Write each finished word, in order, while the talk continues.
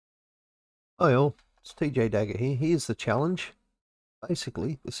Hi all, it's TJ Dagger here. Here's the challenge.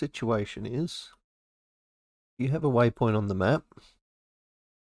 Basically, the situation is you have a waypoint on the map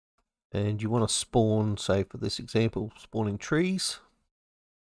and you want to spawn, say for this example, spawning trees.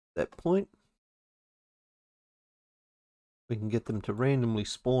 At that point, we can get them to randomly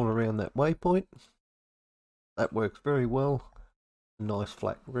spawn around that waypoint. That works very well. Nice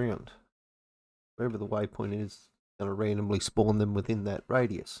flat ground. Wherever the waypoint is, going to randomly spawn them within that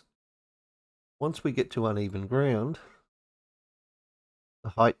radius. Once we get to uneven ground,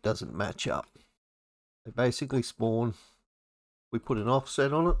 the height doesn't match up. They basically spawn, we put an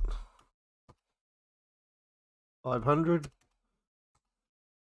offset on it, 500.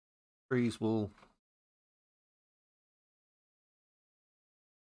 Trees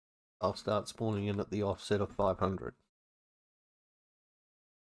I'll start spawning in at the offset of 500.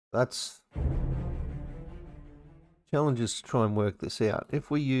 That's challenges to try and work this out. If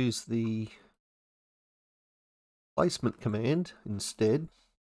we use the placement command instead,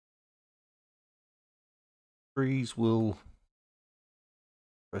 trees will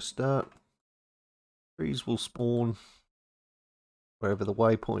press start. Trees will spawn wherever the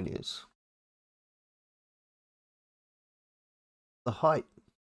waypoint is. The height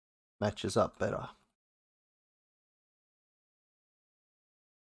matches up better.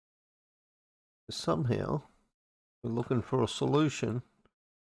 Somehow we're looking for a solution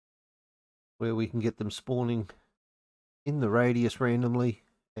where we can get them spawning in the radius randomly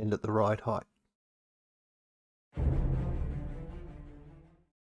and at the right height.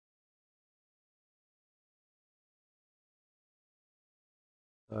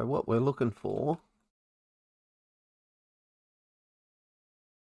 So what we're looking for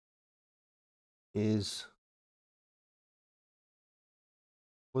is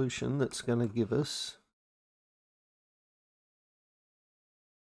a solution that's going to give us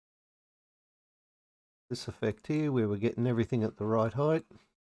this effect here where we're getting everything at the right height.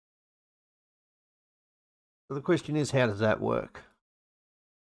 So the question is, how does that work?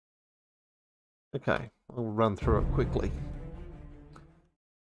 Okay, I'll run through it quickly.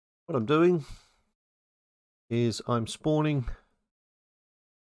 What I'm doing is I'm spawning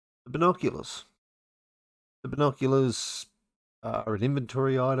the binoculars. The binoculars are an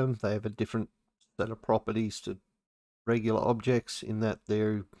inventory item. They have a different set of properties to regular objects in that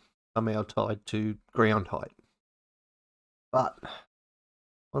they're somehow tied to ground height. But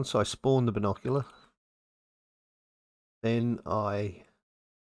once I spawn the binocular, then I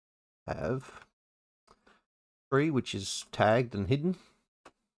have a tree which is tagged and hidden.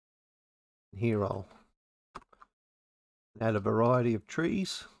 Here I'll add a variety of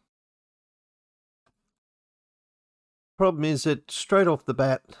trees. Problem is that straight off the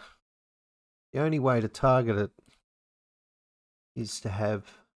bat, the only way to target it is to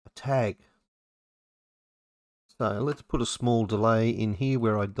have a tag. So let's put a small delay in here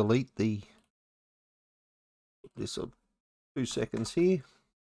where I delete this of 2 seconds here.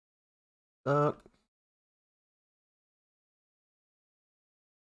 Start.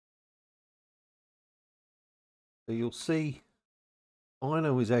 So you'll see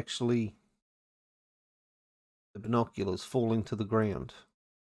Rhino is actually the binoculars falling to the ground.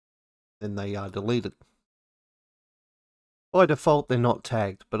 Then they are deleted. By default, they're not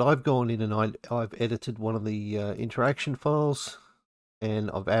tagged, but I've gone in and I've edited one of the interaction files, and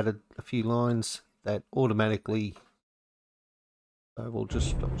I've added a few lines that automatically. So I'll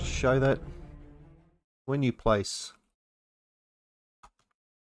just show that when you place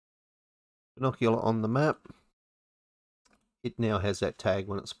binocular on the map, it now has that tag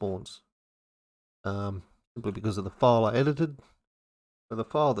when it spawns. Simply because of the file I edited. So the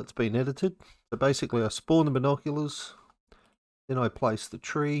file that's been edited. So basically, I spawn the binoculars. Then I place the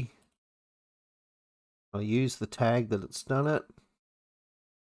tree. I use the tag that it's done at.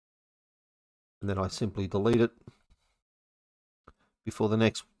 And then I simply delete it before the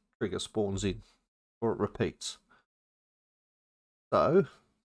next trigger spawns in, or it repeats. So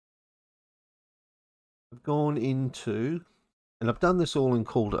I've gone into, and I've done this all in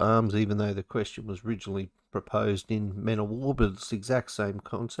Call to Arms, even though the question was originally proposed in Men of War, but it's the exact same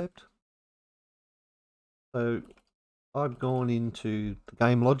concept. So I've gone into the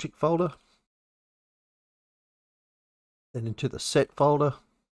Game Logic folder, then into the Set folder,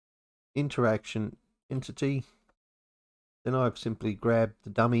 Interaction Entity. Then I've simply grabbed the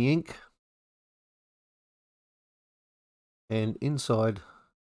dummy ink, and inside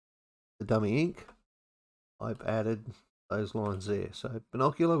the dummy ink, I've added those lines there. So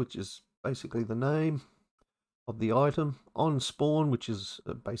binocular, which is basically the name of the item, on spawn, which is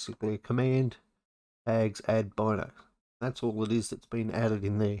basically a command, tags add bino. That's all it is that's been added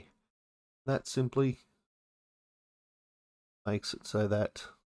in there. That simply makes it so that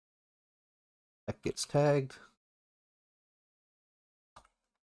that gets tagged,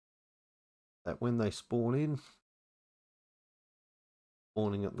 that when they spawn in,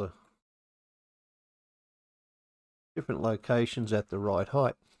 spawning at the different locations at the right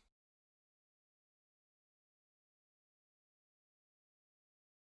height.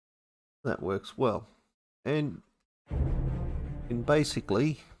 That works well. And in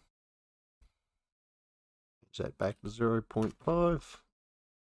basically, change that back to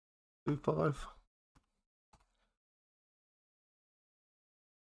 0.525.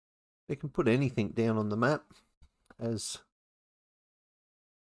 You can put anything down on the map as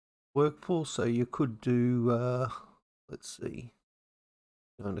workforce, so you could do, let's see,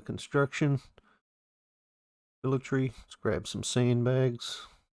 under construction, military, let's grab some sandbags.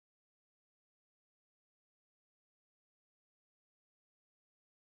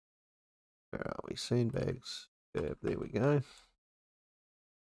 Where are we? Sandbags. There we go.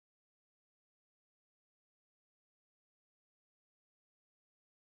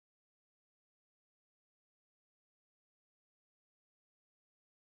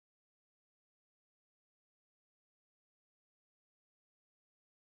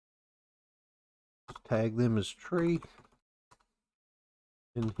 Tag them as tree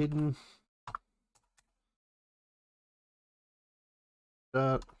and hidden.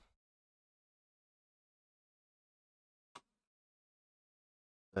 Start.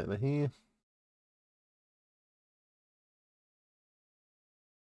 Over here.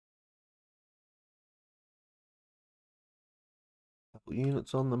 Couple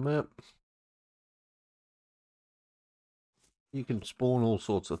units on the map. You can spawn all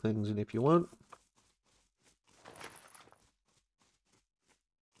sorts of things in if you want.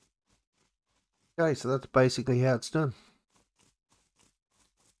 Okay, so that's basically how it's done.